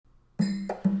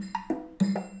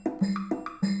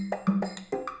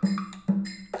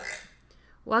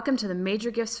Welcome to the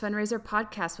Major Gifts Fundraiser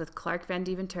podcast with Clark Van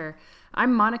Deventer.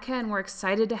 I'm Monica, and we're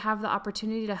excited to have the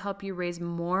opportunity to help you raise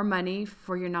more money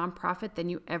for your nonprofit than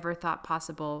you ever thought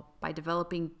possible by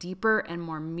developing deeper and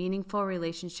more meaningful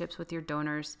relationships with your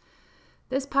donors.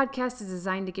 This podcast is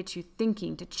designed to get you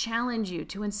thinking, to challenge you,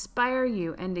 to inspire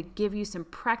you, and to give you some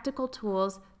practical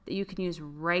tools that you can use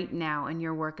right now in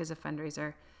your work as a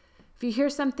fundraiser. If you hear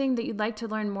something that you'd like to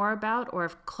learn more about, or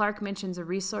if Clark mentions a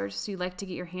resource you'd like to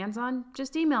get your hands on,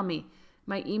 just email me.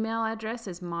 My email address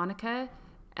is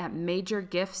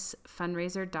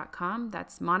monica@majorgiftsfundraiser.com.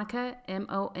 That's Monica,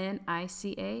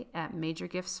 M-O-N-I-C-A, at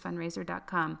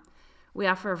majorgiftsfundraiser.com. We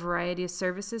offer a variety of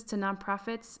services to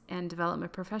nonprofits and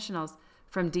development professionals,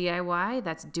 from DIY,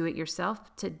 that's do it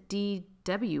yourself, to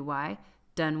DWY,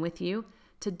 done with you,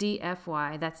 to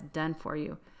DFY, that's done for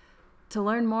you. To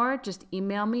learn more, just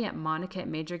email me at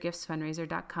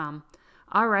monica@majorgiftsfundraiser.com.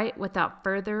 All right, without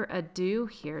further ado,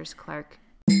 here's Clark.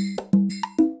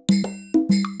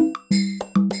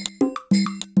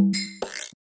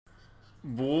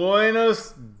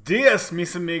 Buenos dias,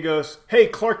 mis amigos. Hey,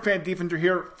 Clark Van Deventer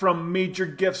here from Major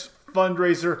Gifts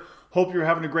Fundraiser. Hope you're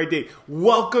having a great day.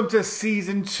 Welcome to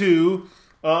Season 2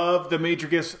 of the Major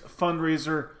Gifts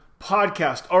Fundraiser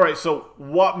podcast. All right, so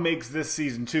what makes this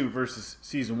Season 2 versus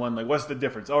Season 1? Like, what's the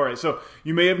difference? All right, so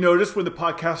you may have noticed when the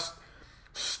podcast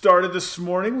started this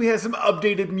morning, we had some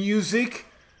updated music.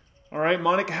 All right,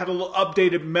 Monica had a little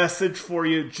updated message for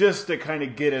you just to kind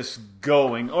of get us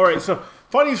going. All right, so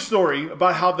funny story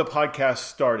about how the podcast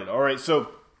started. All right,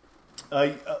 so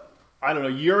I don't know,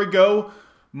 a year ago,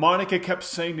 Monica kept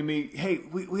saying to me, hey,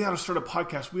 we got to start a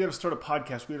podcast. We got to start a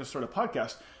podcast. We got to start a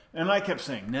podcast. And I kept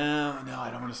saying, no, I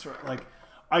don't want to start. Like,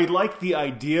 I like the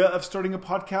idea of starting a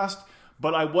podcast,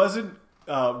 but I wasn't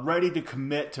ready to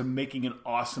commit to making an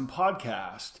awesome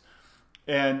podcast.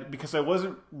 And because I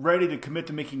wasn't ready to commit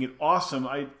to making it awesome,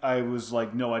 I was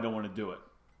like, no, I don't want to do it.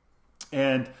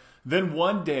 And then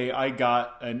one day I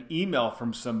got an email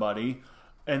from somebody,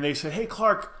 and they said, hey,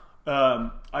 Clark,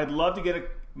 I'd love to get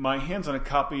my hands on a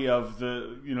copy of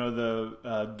the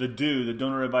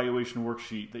donor evaluation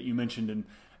worksheet that you mentioned in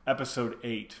episode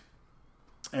 8.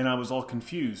 And I was all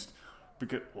confused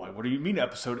because, what do you mean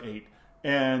episode 8?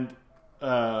 And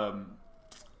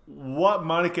what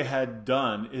Monica had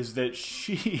done is that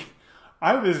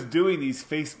I was doing these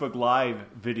Facebook Live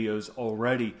videos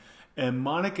already, and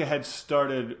Monica had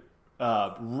started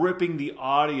ripping the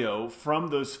audio from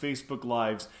those Facebook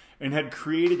Lives and had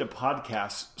created a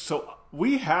podcast. So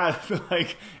we had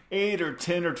like 8 or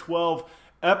 10 or 12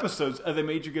 episodes of the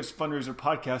Major Gifts Fundraiser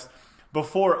podcast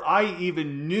before I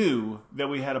even knew that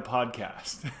we had a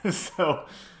podcast. So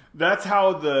that's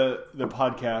how the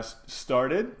podcast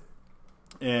started.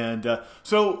 And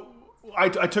so I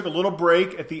took a little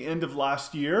break at the end of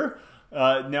last year,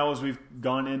 now as we've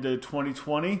gone into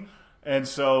 2020. And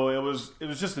so it was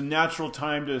just a natural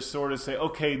time to sort of say,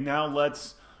 okay, now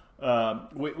let's,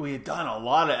 we had done a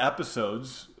lot of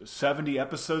episodes, 70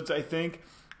 episodes, I think.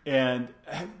 And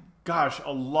gosh,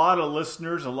 a lot of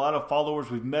listeners, a lot of followers.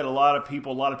 We've met a lot of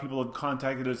people. A lot of people have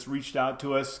contacted us, reached out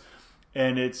to us.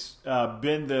 And it's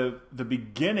been the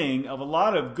beginning of a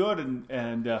lot of good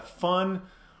and fun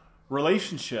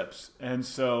relationships. And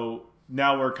so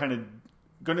now we're kind of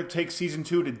going to take Season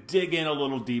 2 to dig in a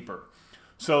little deeper.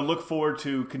 So look forward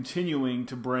to continuing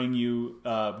to bring you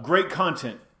great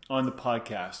content on the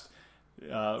podcast,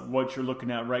 what you're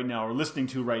looking at right now or listening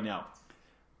to right now.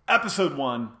 Episode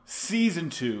 1, Season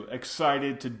 2,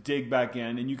 excited to dig back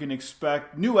in, and you can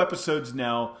expect new episodes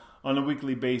now on a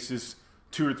weekly basis,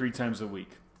 2 or 3 times a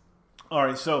week. All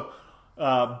right, so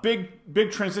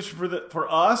big transition for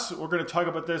us. We're going to talk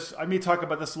about this. I may talk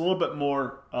about this a little bit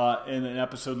more in an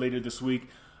episode later this week.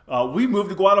 We moved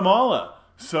to Guatemala.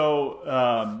 So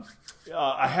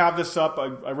I have this up.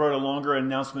 I wrote a longer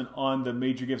announcement on the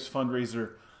Major Gifts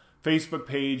Fundraiser Facebook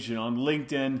page and on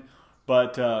LinkedIn.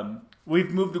 But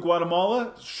we've moved to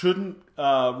Guatemala. Shouldn't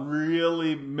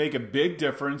really make a big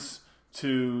difference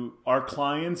to our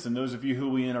clients and those of you who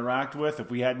we interact with.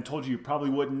 If we hadn't told you, you probably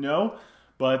wouldn't know.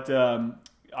 But I'm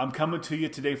coming to you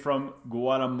today from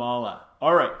Guatemala.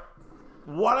 All right.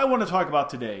 What I want to talk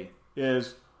about today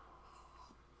is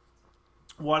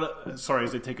sorry,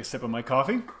 as I take a sip of my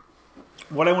coffee.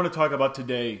 What I want to talk about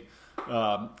today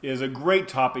is a great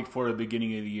topic for the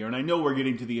beginning of the year. And I know we're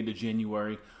getting to the end of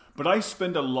January, but I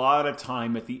spend a lot of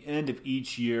time at the end of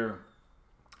each year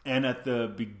and at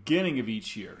the beginning of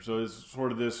each year. So it's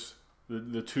sort of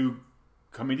the two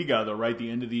coming together, right? The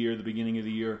end of the year, the beginning of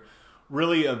the year,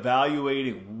 really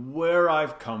evaluating where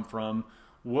I've come from,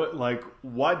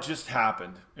 what just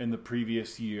happened in the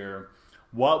previous year.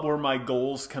 What were my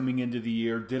goals coming into the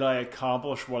year? Did I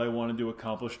accomplish what I wanted to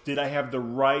accomplish? Did I have the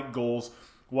right goals?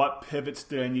 What pivots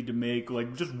did I need to make?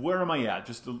 Like, just where am I at?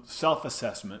 Just a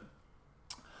self-assessment.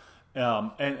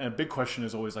 And a big question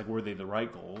is always like, were they the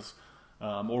right goals?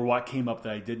 Or what came up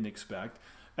that I didn't expect?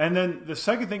 And then the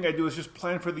second thing I do is just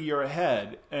plan for the year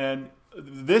ahead. And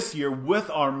this year, with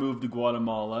our move to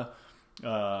Guatemala,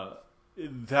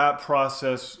 that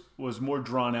process was more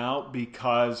drawn out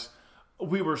because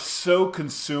we were so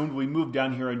consumed. We moved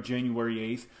down here on January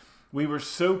 8th. We were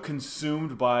so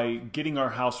consumed by getting our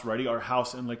house ready. Our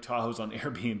house in Lake Tahoe is on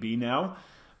Airbnb now.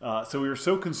 So we were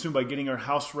so consumed by getting our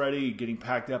house ready, getting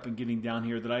packed up and getting down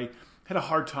here that I had a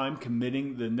hard time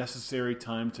committing the necessary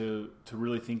time to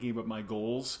really thinking about my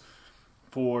goals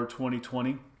for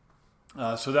 2020.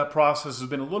 So that process has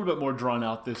been a little bit more drawn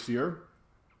out this year.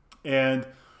 And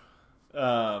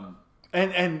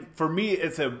for me,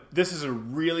 this is a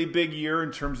really big year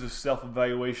in terms of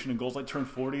self-evaluation and goals. I turned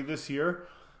 40 this year.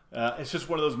 It's just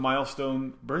one of those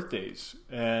milestone birthdays,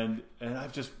 and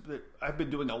I've been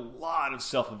doing a lot of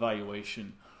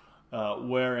self-evaluation.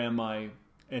 Where am I,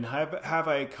 and have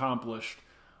I accomplished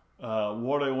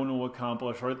what I want to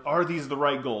accomplish? Are these the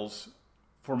right goals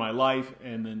for my life,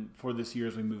 and then for this year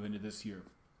as we move into this year?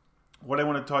 What I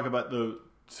want to talk about, though,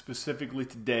 specifically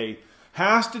today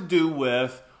has to do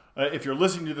with if you're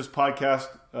listening to this podcast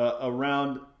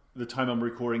around the time I'm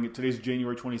recording it. Today's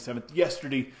January 27th.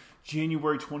 Yesterday,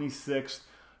 January 26th,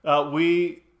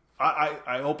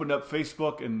 I opened up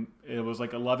Facebook, and it was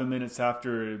like 11 minutes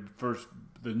after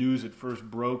the news had first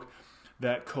broke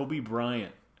that Kobe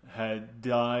Bryant had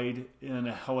died in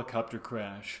a helicopter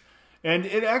crash. And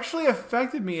it actually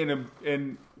affected me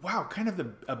in kind of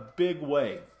a big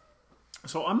way.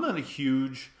 So I'm not a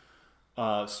huge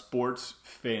sports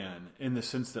fan in the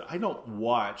sense that I don't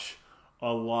watch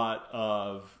a lot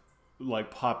of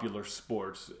like popular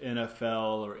sports,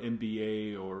 NFL or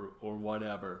NBA or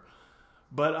whatever.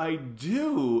 But I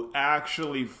do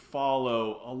actually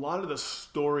follow a lot of the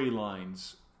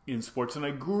storylines in sports, and I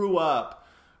grew up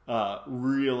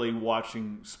really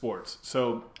watching sports.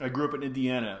 So I grew up in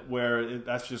Indiana, where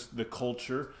that's just the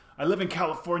culture. I live in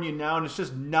California now, and it's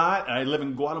just not. I live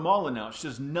in Guatemala now. It's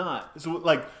just not. So,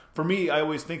 like, for me, I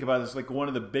always think about this like one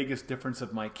of the biggest difference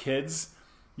of my kids'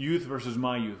 youth versus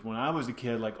my youth. When I was a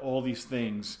kid, like all these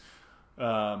things, the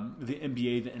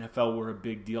NBA, the NFL were a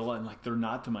big deal, and like they're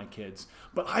not to my kids.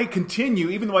 But I continue,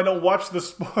 even though I don't watch the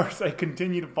sports, I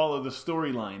continue to follow the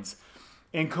storylines.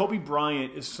 And Kobe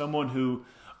Bryant is someone who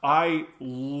I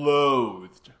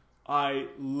loathed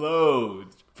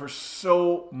for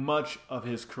so much of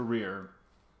his career,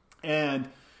 and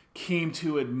came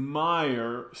to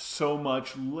admire so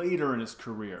much later in his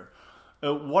career.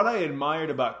 What I admired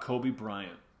about Kobe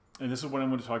Bryant, and this is what I'm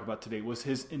going to talk about today, was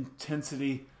his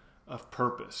intensity of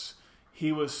purpose.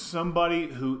 He was somebody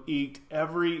who eked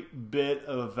every bit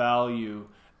of value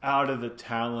out of the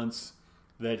talents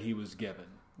that he was given.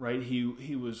 Right?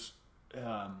 He was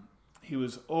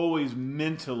always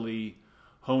mentally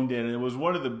honed in, and it was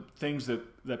one of the things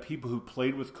that people who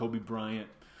played with Kobe Bryant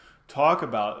talk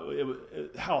about,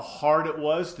 how hard it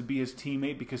was to be his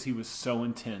teammate because he was so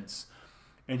intense,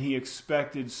 and he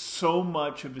expected so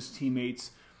much of his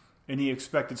teammates, and he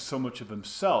expected so much of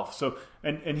himself. So,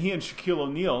 and he and Shaquille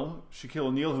O'Neal,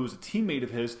 who was a teammate of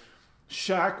his,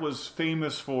 Shaq was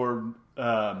famous for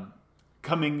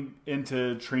coming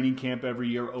into training camp every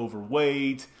year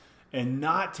overweight and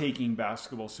not taking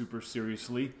basketball super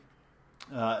seriously,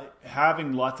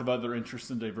 having lots of other interests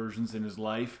and diversions in his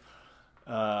life,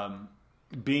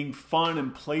 being fun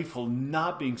and playful,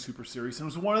 not being super serious. And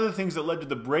it was one of the things that led to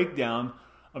the breakdown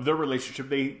of their relationship.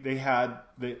 They had,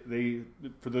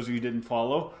 for those of you who didn't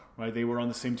follow, right, they were on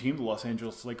the same team, the Los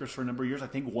Angeles Lakers, for a number of years. I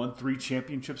think won 3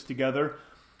 championships together.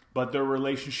 But their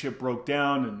relationship broke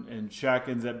down, and Shaq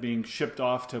ends up being shipped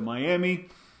off to Miami,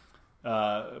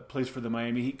 plays for the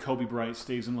Miami Heat. Kobe Bryant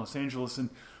stays in Los Angeles, and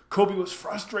Kobe was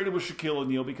frustrated with Shaquille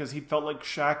O'Neal because he felt like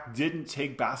Shaq didn't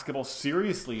take basketball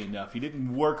seriously enough. He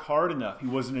didn't work hard enough. He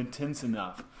wasn't intense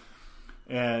enough.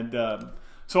 And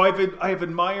so I have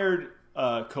admired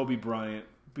Kobe Bryant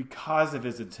because of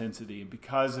his intensity and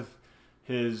because of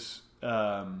his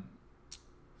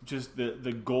just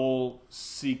the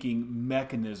goal-seeking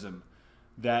mechanism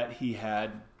that he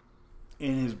had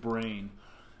in his brain.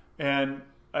 And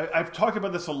I've talked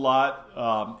about this a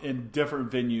lot in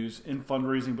different venues, in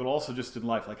fundraising, but also just in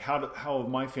life. Like how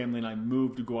my family and I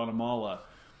moved to Guatemala.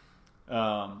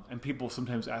 And people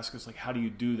sometimes ask us, like, how do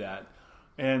you do that?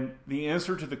 And the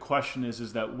answer to the question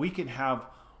is that we can have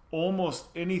almost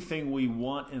anything we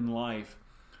want in life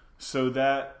so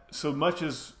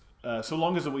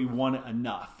long as we want it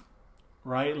enough.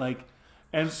 right? Like,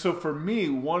 and so for me,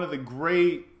 one of the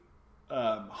great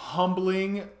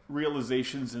humbling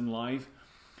realizations in life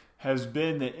has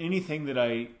been that anything that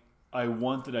I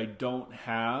want that I don't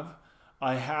have,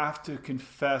 I have to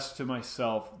confess to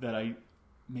myself that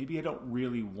maybe I don't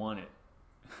really want it.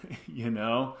 You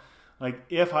know,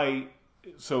 like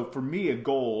so for me, a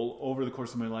goal over the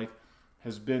course of my life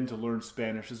has been to learn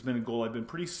Spanish. Has been a goal I've been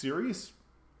pretty serious,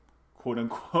 quote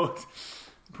unquote,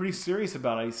 pretty serious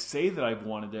about. I say that I've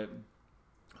wanted it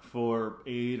for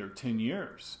 8 or 10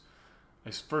 years.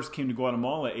 I first came to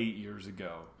Guatemala 8 years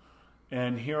ago.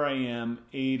 And here I am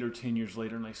 8 or 10 years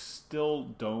later, and I still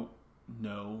don't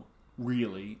know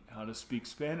really how to speak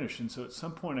Spanish. And so at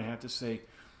some point I have to say,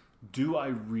 do I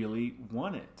really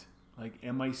want it? Like,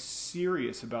 am I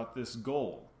serious about this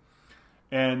goal?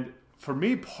 And for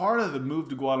me, part of the move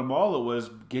to Guatemala was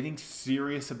getting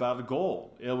serious about a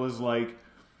goal. It was like,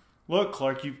 look,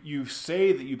 Clark, you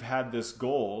say that you've had this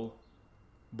goal,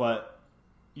 but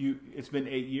it's been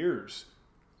 8 years,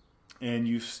 and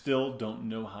you still don't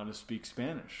know how to speak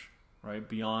Spanish, right?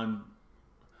 Beyond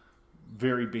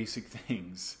very basic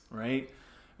things, right?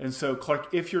 And so,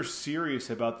 Clark, if you're serious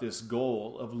about this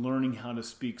goal of learning how to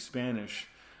speak Spanish,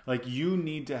 like, you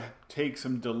need to take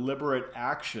some deliberate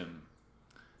action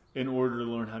in order to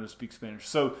learn how to speak Spanish.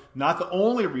 So not the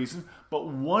only reason, but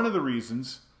one of the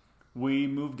reasons we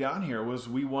moved down here was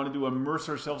we wanted to immerse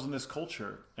ourselves in this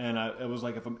culture. And it was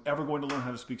like, if I'm ever going to learn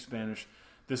how to speak Spanish,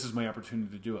 this is my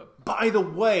opportunity to do it. By the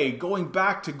way, going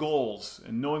back to goals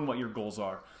and knowing what your goals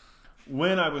are,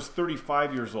 when I was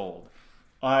 35 years old,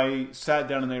 I sat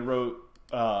down and I wrote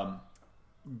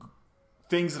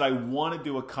things that I wanted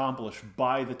to accomplish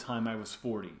by the time I was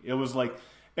 40. It was like,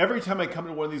 every time I come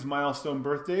to one of these milestone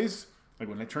birthdays, like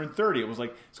when I turned 30, it was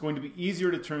like, it's going to be easier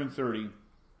to turn 30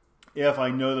 if I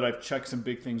know that I've checked some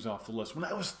big things off the list. When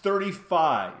I was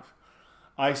 35,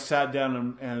 I sat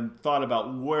down and thought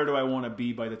about, where do I want to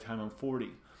be by the time I'm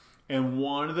 40? And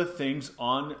one of the things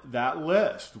on that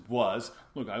list was,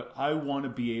 look, I want to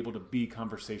be able to be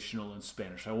conversational in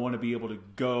Spanish. I want to be able to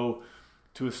go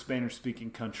to a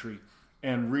Spanish-speaking country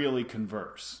and really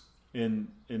converse in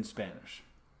Spanish.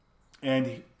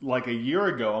 And like a year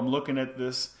ago, I'm looking at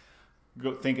this,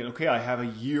 thinking, okay, I have a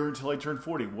year until I turn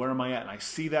 40. Where am I at? And I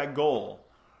see that goal,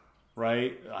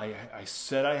 right? I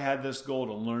said I had this goal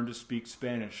to learn to speak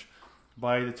Spanish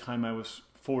by the time I was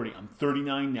 40. I'm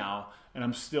 39 now, and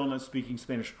I'm still not speaking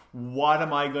Spanish. What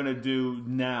am I going to do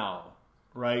now,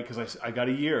 right? Because I got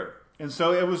a year. And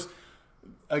so it was,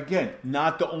 again,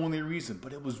 not the only reason,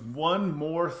 but it was one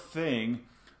more thing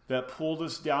that pulled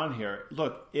us down here.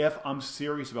 Look, if I'm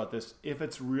serious about this, if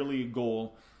it's really a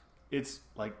goal, it's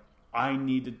like, I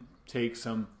need to take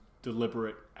some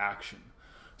deliberate action.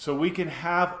 So we can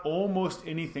have almost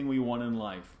anything we want in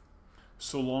life,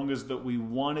 so long as that we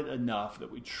want it enough,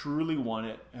 that we truly want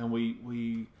it, and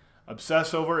we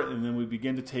obsess over it, and then we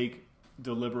begin to take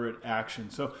deliberate action.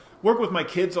 So work with my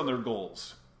kids on their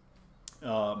goals.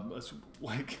 It's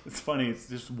funny, it's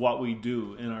just what we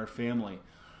do in our family.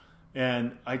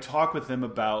 And I talk with them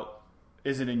about,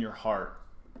 is it in your heart,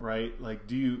 right? Like,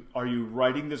 are you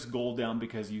writing this goal down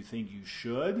because you think you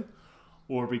should,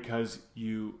 or because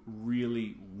you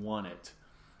really want it?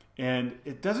 And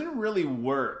it doesn't really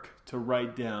work to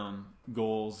write down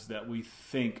goals that we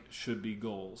think should be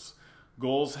goals.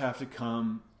 Goals have to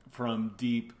come from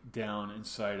deep down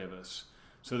inside of us.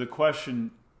 So the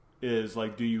question is,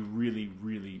 like, do you really,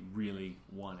 really, really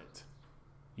want it?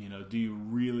 You know, do you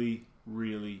really,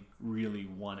 really, really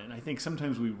want it? And I think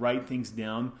sometimes we write things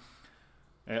down,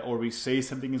 or we say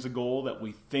something is a goal that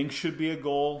we think should be a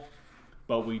goal,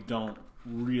 but we don't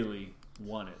really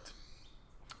want it.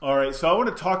 All right, so I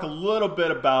want to talk a little bit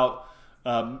about,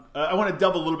 I want to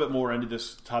delve a little bit more into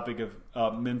this topic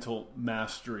of mental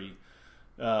mastery,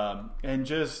 and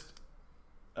just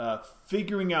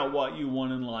figuring out what you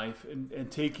want in life,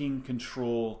 and taking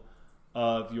control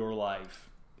of your life.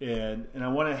 And I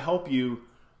want to help you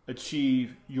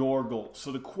achieve your goals.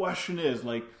 So the question is,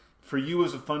 like, for you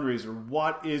as a fundraiser,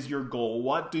 what is your goal?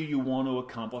 What do you want to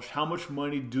accomplish? How much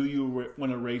money do you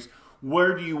want to raise?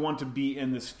 Where do you want to be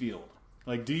in this field?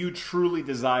 Like, do you truly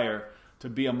desire to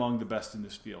be among the best in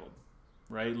this field,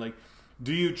 right? Like,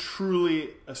 do you truly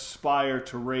aspire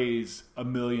to raise $1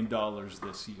 million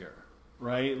this year,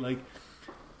 right? Like,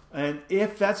 and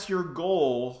if that's your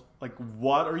goal, like,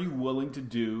 what are you willing to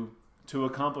do to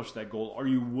accomplish that goal? Are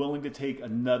you willing to take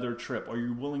another trip? Are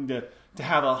you willing to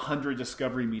have 100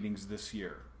 discovery meetings this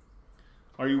year?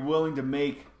 Are you willing to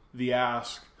make the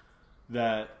ask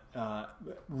that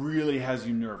really has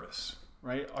you nervous,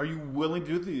 right? Are you willing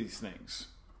to do these things?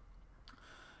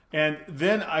 And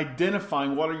then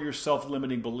identifying what are your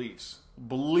self-limiting beliefs.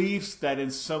 Beliefs that in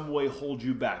some way hold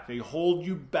you back. They hold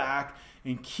you back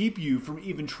and keep you from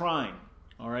even trying.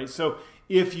 All right. So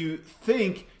if you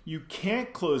think you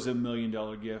can't close $1 million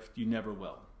gift, you never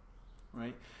will.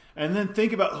 Right. And then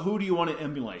think about who do you want to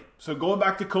emulate. So going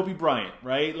back to Kobe Bryant,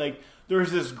 right? Like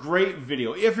there's this great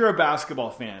video. If you're a basketball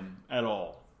fan at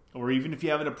all, or even if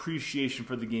you have an appreciation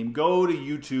for the game, go to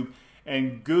YouTube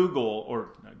and Google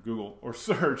or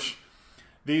search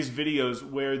these videos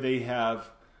where they have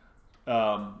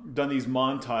done these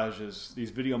montages,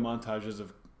 these video montages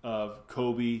of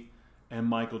Kobe and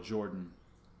Michael Jordan.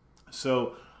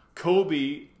 So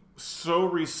Kobe so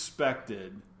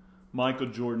respected Michael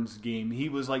Jordan's game. He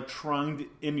was like trying to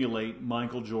emulate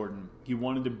Michael Jordan. He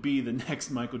wanted to be the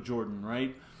next Michael Jordan,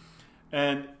 right?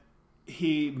 And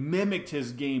he mimicked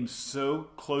his game so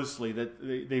closely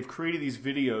that they've created these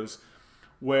videos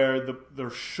where they're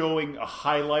showing a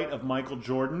highlight of Michael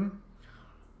Jordan,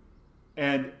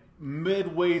 and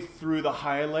midway through the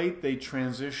highlight, they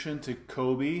transition to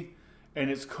Kobe, and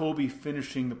it's Kobe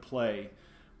finishing the play.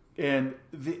 And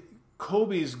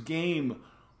Kobe's game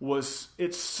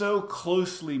it's so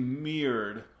closely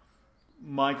mirrored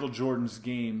Michael Jordan's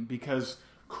game because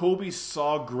Kobe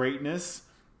saw greatness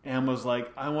and was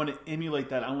like, I want to emulate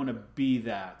that. I want to be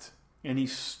that. And he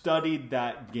studied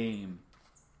that game.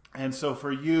 And so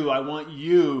for you, I want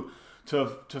you to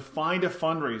find a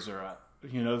fundraiser,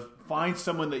 find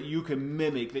someone that you can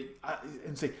mimic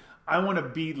and say, I want to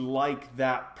be like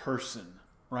that person,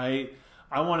 right?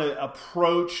 I want to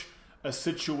approach a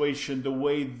situation the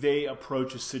way they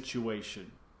approach a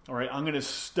situation. All right, I'm going to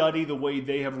study the way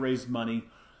they have raised money,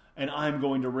 and I'm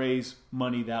going to raise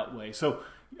money that way. So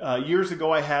years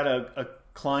ago, I had a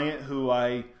client who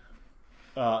I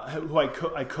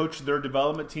coached their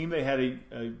development team. They had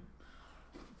a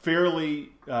fairly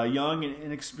young and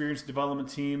inexperienced development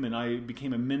team, and I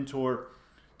became a mentor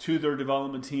to their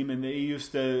development team. And they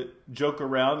used to joke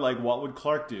around like, what would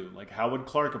Clark do? Like, how would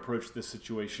Clark approach this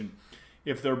situation?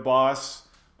 If their boss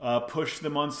pushed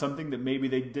them on something that maybe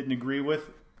they didn't agree with,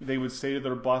 they would say to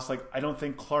their boss, like, I don't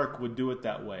think Clark would do it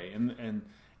that way. And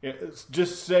it's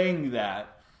just saying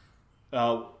that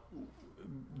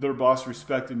their boss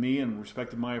respected me and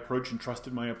respected my approach and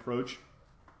trusted my approach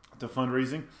to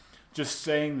fundraising. Just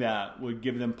saying that would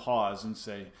give them pause and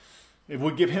say, it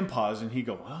would give him pause, and he'd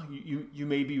go, well, you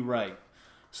may be right.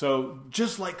 So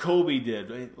just like Kobe did,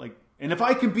 right? Like, and if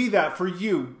I can be that for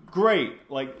you,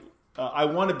 great. Like, I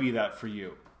want to be that for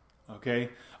you. Okay,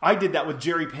 I did that with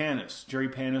Jerry Panis. Jerry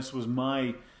Panis was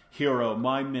my hero,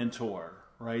 my mentor.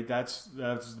 Right, that's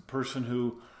the person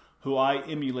who I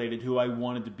emulated, who I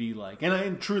wanted to be like.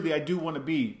 And truly, I want to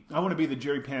be the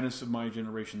Jerry Panis of my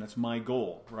generation. That's my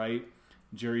goal, right?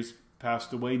 Jerry's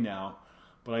passed away now,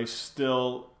 but I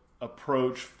still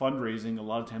approach fundraising a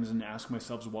lot of times and ask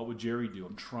myself, what would Jerry do?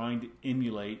 I'm trying to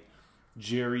emulate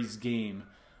Jerry's game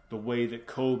the way that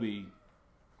Kobe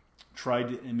tried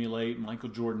to emulate Michael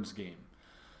Jordan's game.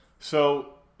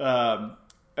 So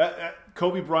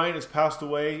Kobe Bryant has passed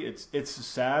away. It's a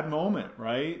sad moment,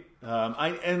 right?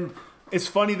 And it's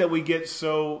funny that we get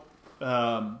so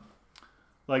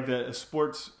like a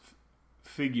sports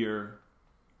figure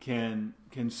can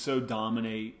so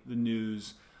dominate the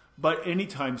news, but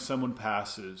anytime someone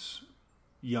passes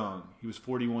young, he was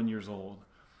 41 years old,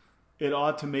 it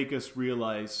ought to make us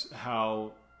realize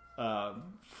how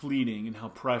fleeting and how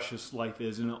precious life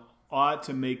is, and it ought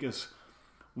to make us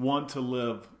want to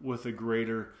live with a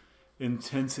greater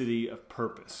intensity of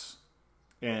purpose.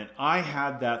 And I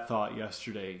had that thought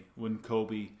yesterday when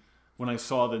I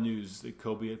saw the news that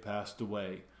Kobe had passed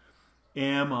away.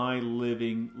 Am I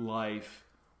living life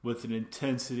with an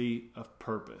intensity of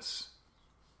purpose?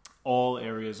 All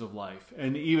areas of life.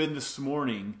 And even this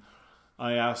morning,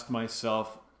 I asked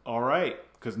myself, all right,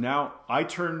 because now I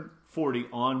turned 40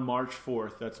 on March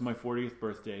 4th. That's my 40th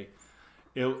birthday.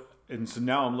 And so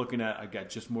now I'm looking at, I got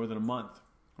just more than a month,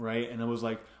 right? And I was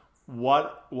like,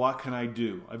 what can I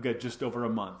do? I've got just over a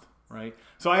month, right?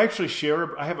 So I actually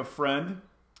I have a friend,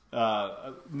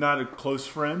 not a close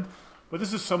friend, but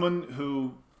this is someone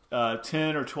who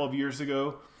 10 or 12 years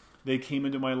ago, they came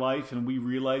into my life and we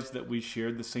realized that we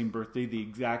shared the same birthday, the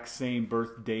exact same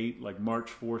birth date, like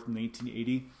March 4th,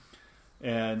 1980.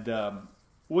 And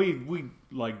we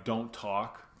like don't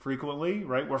talk frequently,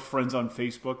 right? We're friends on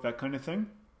Facebook, that kind of thing.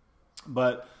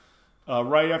 But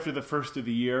right after the first of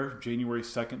the year, January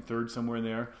 2nd, 3rd, somewhere in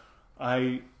there,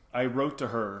 I wrote to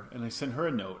her and I sent her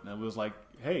a note, and I was like,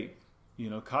 hey,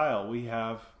 Kyle,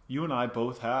 you and I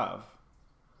both have,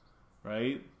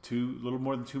 right, little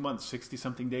more than 2 months, 60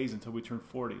 something days until we turn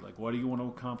 40. Like, what do you want to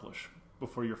accomplish?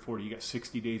 before you're 40. You got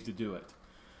 60 days to do it.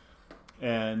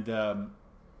 And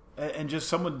just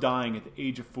someone dying at the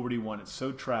age of 41, it's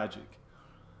so tragic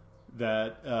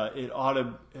that it ought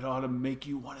to make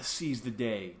you want to seize the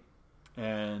day.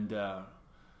 And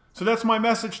so that's my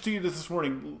message to you this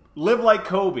morning. Live like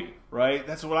Kobe, right?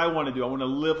 That's what I want to do. I want to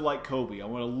live like Kobe. I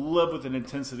want to live with an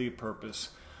intensity of purpose.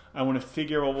 I want to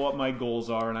figure out what my goals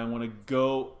are, and I want to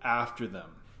go after them,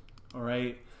 all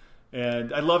right?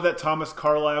 And I love that Thomas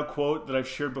Carlyle quote that I've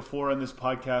shared before on this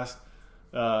podcast,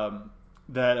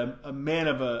 that a man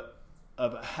of a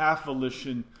half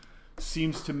volition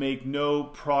seems to make no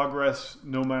progress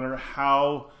no matter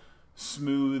how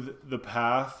smooth the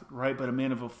path, right? But a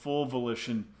man of a full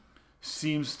volition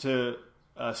seems to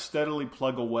steadily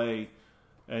plug away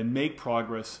and make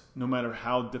progress no matter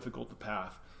how difficult the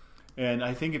path. And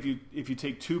I think if you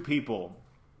take two people,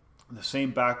 the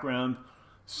same background,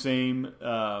 same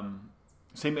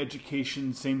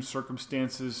education, same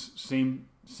circumstances, same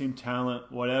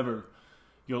talent, whatever,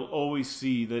 you'll always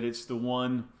see that it's the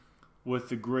one with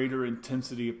the greater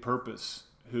intensity of purpose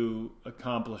who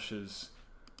accomplishes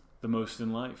the most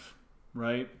in life,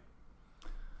 right?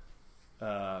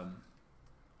 All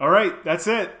right, that's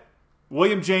it.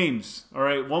 William James. All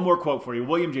right, one more quote for you.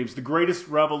 William James, the greatest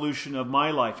revolution of my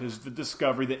life is the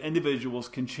discovery that individuals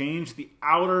can change the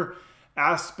outer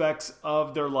aspects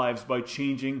of their lives by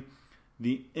changing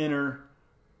the inner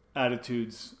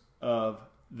attitudes of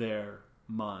their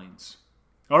minds.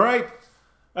 All right,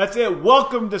 that's it.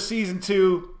 Welcome to season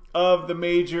 2 of the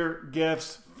Major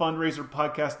Gifts Fundraiser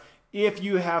Podcast. If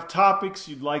you have topics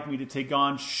you'd like me to take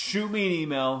on, shoot me an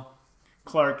email,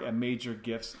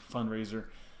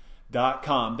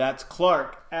 Clark@MajorGiftsFundraiser.com. That's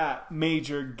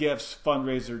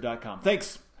Clark@MajorGiftsFundraiser.com.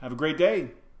 Thanks. Have a great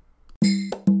day.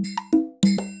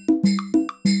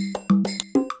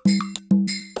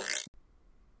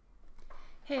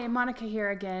 Hey, Monica here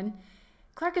again.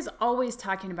 Clark is always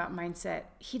talking about mindset.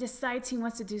 He decides he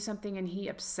wants to do something and he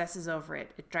obsesses over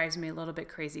it. It drives me a little bit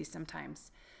crazy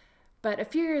sometimes. But a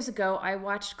few years ago, I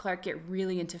watched Clark get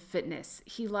really into fitness.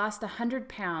 He lost 100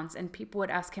 pounds and people would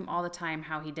ask him all the time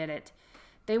how he did it.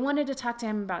 They wanted to talk to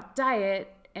him about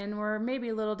diet and were maybe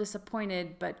a little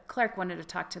disappointed, but Clark wanted to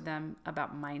talk to them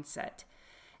about mindset.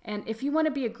 And if you want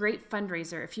to be a great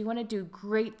fundraiser, if you want to do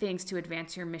great things to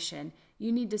advance your mission,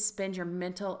 you need to spend your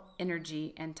mental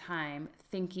energy and time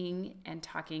thinking and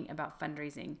talking about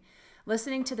fundraising.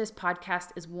 Listening to this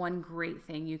podcast is one great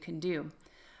thing you can do.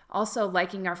 Also,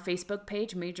 liking our Facebook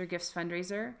page, Major Gifts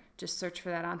Fundraiser. Just search for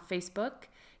that on Facebook.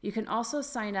 You can also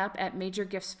sign up at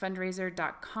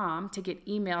MajorGiftsFundraiser.com to get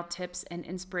email tips and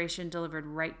inspiration delivered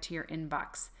right to your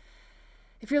inbox.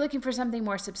 If you're looking for something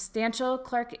more substantial,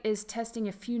 Clark is testing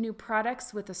a few new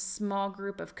products with a small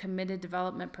group of committed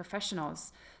development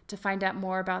professionals. To find out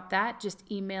more about that, just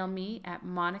email me at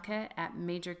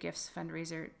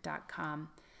Monica@MajorGiftsFundraiser.com.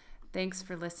 Thanks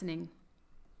for listening.